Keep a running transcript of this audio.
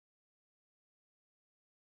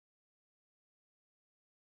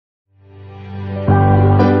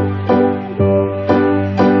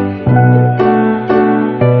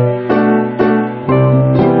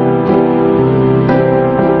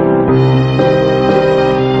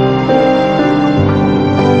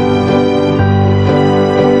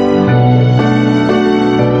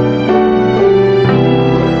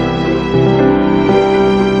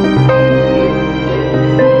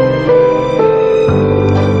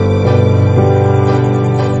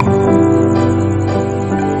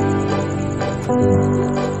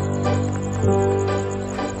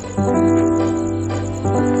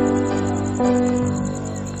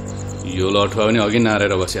बटुवा पनि अघि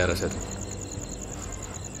नारेर बसिया रहेछ त।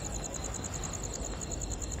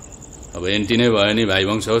 अब एन्टी नै भयो नि भाइ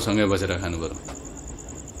वंश हो, सँगै बसेर खानु पर्यो।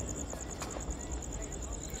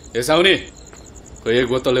 ए साउनी, खोइ एक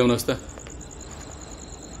बोतल ल्याउनुहोस् त।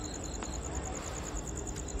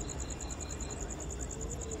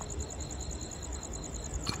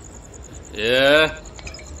 ए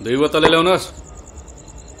 2 बोतल ल्याउनुहोस्।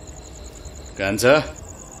 कान्छ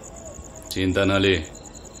चिन्ता नले,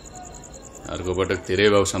 अर्को पटक धेरै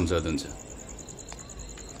भाउ संसद हुन्छ।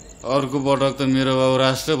 अर्को पटक त मेरो बाबु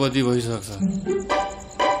राष्ट्रपति भइसक्छ।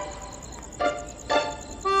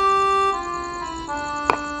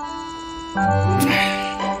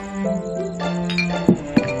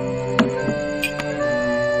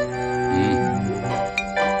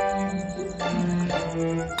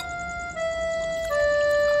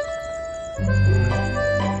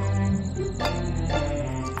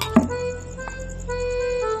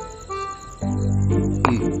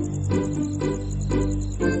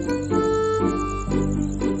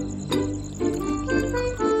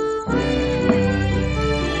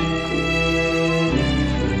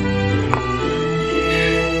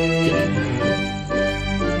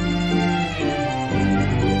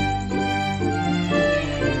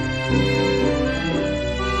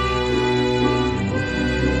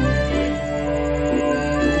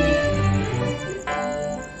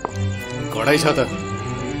 छ त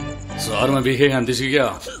सहरमा बिखे खान्दैछु क्या।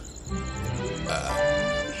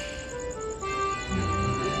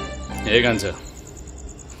 ए कान्छ,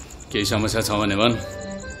 केही समस्या छ भने भन्।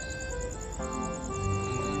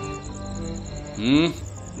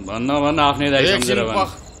 भन्न आफ्नै दाइ सम्झेर भन्।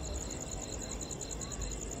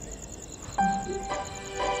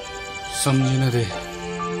 सम्झिन they.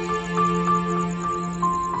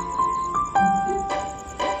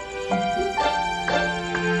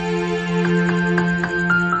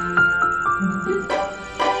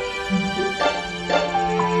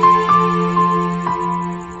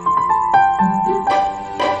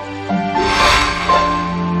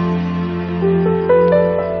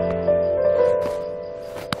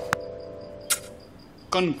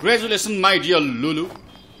 Congratulations, my dear Lulu.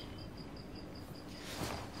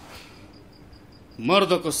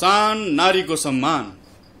 मर्दको शान, नारीको सम्मान।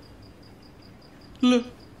 ल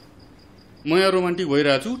म यहाँ रोमान्टिक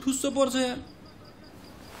भइरहेको छु, ठुस्सो पर्छ यार।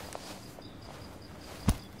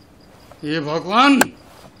 हे भगवान,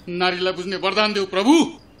 नारीलाई बुझ्ने वरदान देऊ प्रभु।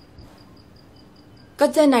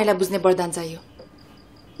 कतिजना नारीलाई बुझ्ने वरदान चाहियो?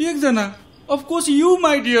 एकजना। Of course you,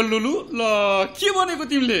 my dear Lulu. ल के भनेको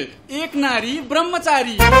तिमीले? एक नारी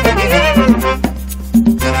ब्रह्मचारी।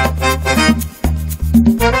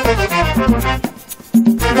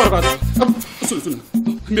 सुन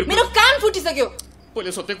मेरो कान फुटिसक्यो।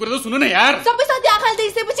 पहिले सत्य कुरा त सुन न यार। सबै सत्य आँखाले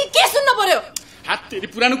देखिसकेपछि के सुन्न पर्यो? हात तेरी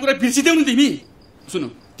पुरानो कुरा बिर्सिदेऊ न तिमी। सुन,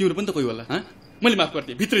 तिम्रो पनि त कोही होला, मैले माफ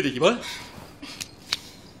गर्थे भित्रैदेखि भयो।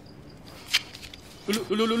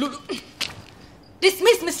 लु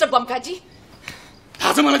डिसमिस मिस्टर बमकाजी।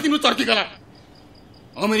 थाहा छ मलाई तिम्रो चर्की कला।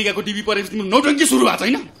 अमेरिकाको टिभी परेपछि तिम्रो नौटङ्की सुरु भएको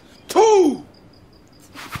छैन। थु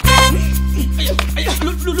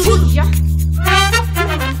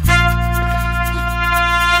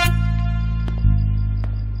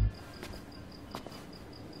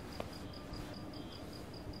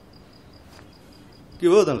के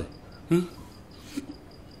भयो तँलाई?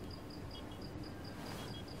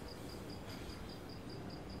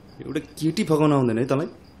 एउटा केटी फकाउन आउँदैन है तँलाई?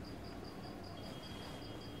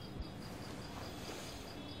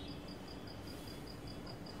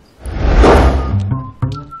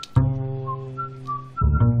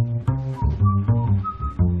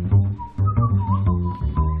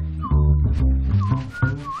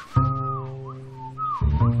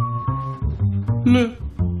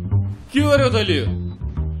 के गर्यो तैँले?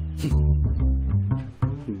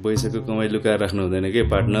 पैसाको कमाइ लुकाएर राख्नु हुँदैन के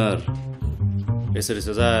पार्टनर, यसरी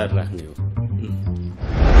सजाएर राख्ने हो।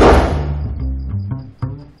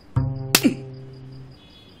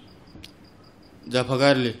 जा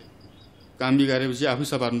फगाएर ले, काम बिगारेपछि आफै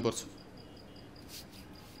सपार्नुपर्छ।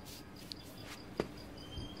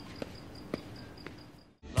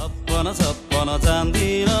 लप्पन छप्पन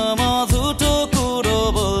जान्दिन म झुटो कुरो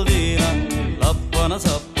बोल्दिन, लप्पन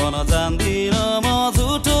छप्पन जान्दिन